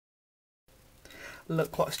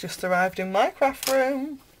Look what's just arrived in my craft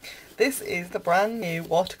room. This is the brand new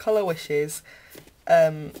Watercolour Wishes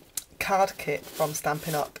card kit from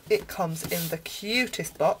Stampin' Up. It comes in the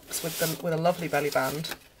cutest box with a lovely belly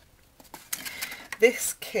band.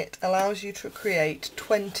 This kit allows you to create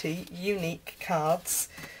 20 unique cards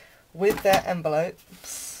with their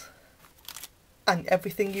envelopes, and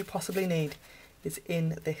everything you possibly need is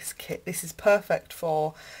in this kit. This is perfect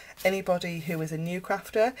for anybody who is a new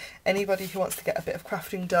crafter, anybody who wants to get a bit of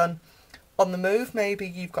crafting done on the move. Maybe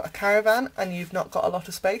you've got a caravan and you've not got a lot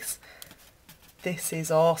of space. This is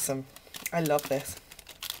awesome. I love this.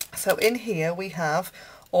 So in here we have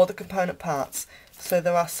all the component parts. So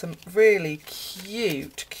there are some really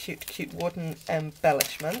cute wooden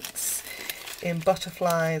embellishments in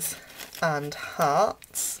butterflies and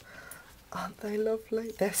hearts. Aren't they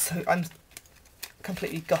lovely? They're so... I'm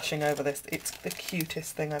completely gushing over this. It's the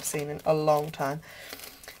cutest thing I've seen in a long time.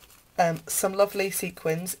 Some lovely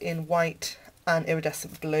sequins in white and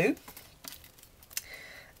iridescent blue.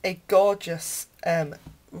 A gorgeous,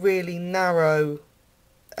 really narrow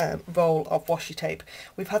roll of washi tape.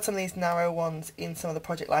 We've had some of these narrow ones in some of the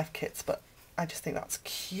Project Life kits, but I just think that's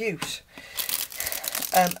cute.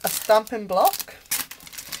 A stamping block,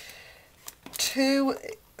 2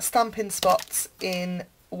 stamping spots in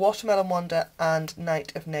Watermelon Wonder and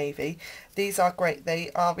Night of Navy. These are great. They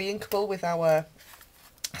are reinkable with our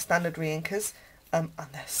standard reinkers, and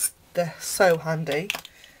they're so handy.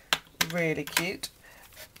 Really cute.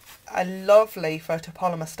 A lovely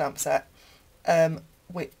photopolymer stamp set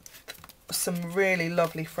with some really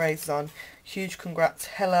lovely phrases on. Huge congrats,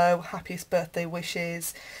 hello, happiest birthday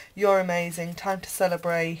wishes, you're amazing, time to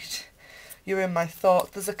celebrate, you're in my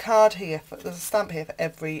thoughts. There's a card here, there's a stamp here for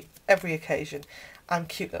every occasion, and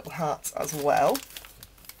cute little hearts as well.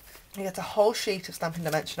 You get a whole sheet of stamping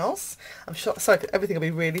dimensionals. I'm sure, sorry, everything will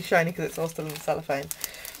be really shiny because it's all still in the cellophane.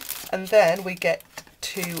 And then we get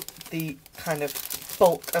to the kind of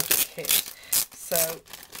bulk of the kit. So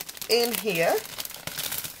in here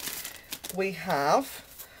we have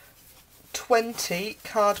 20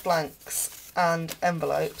 card blanks and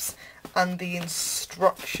envelopes and the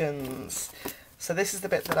instructions. So this is the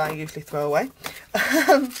bit that I usually throw away.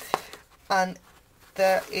 And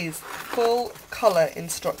there is full colour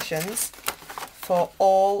instructions for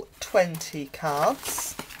all 20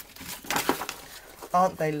 cards.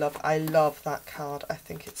 Aren't they lovely? I love that card. I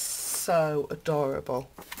think it's so adorable.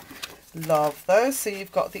 Love those. So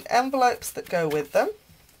you've got the envelopes that go with them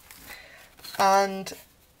and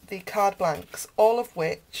the card blanks, all of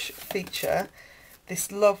which feature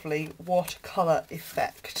this lovely watercolour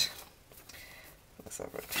effect. Let's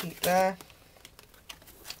have a repeat there.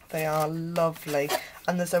 They are lovely,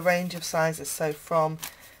 and there's a range of sizes, so from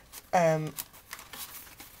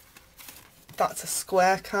that's a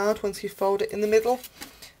square card once you fold it in the middle,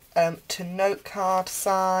 to note card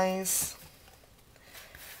size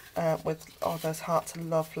with, oh, those hearts are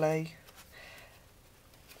lovely.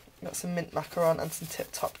 Got some mint macaron and some tip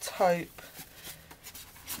top taupe,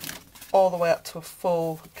 all the way up to a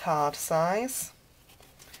full card size.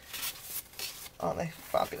 Aren't they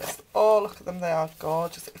fabulous? Oh, look at them, they are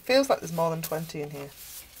gorgeous. It feels like there's more than 20 in here.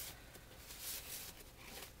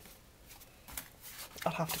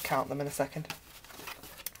 I'll have to count them in a second.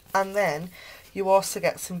 And then you also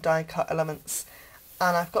get some die cut elements,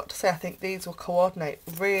 and I've got to say I think these will coordinate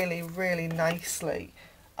really, really nicely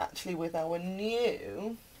actually with our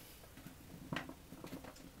new,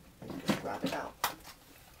 grab it out,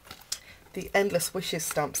 the Endless Wishes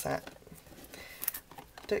stamp set.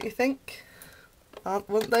 Don't you think?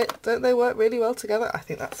 Don't they work really well together? I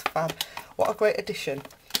think that's fab. What a great addition.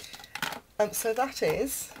 So that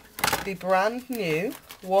is the brand new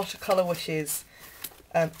Watercolour Wishes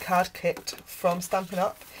card kit from Stampin'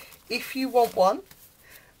 Up. If you want one,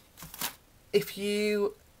 if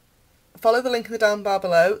you follow the link in the down bar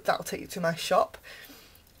below, that will take you to my shop,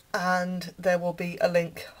 and there will be a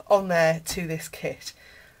link on there to this kit.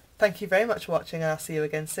 Thank you very much for watching, and I'll see you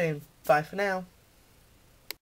again soon. Bye for now.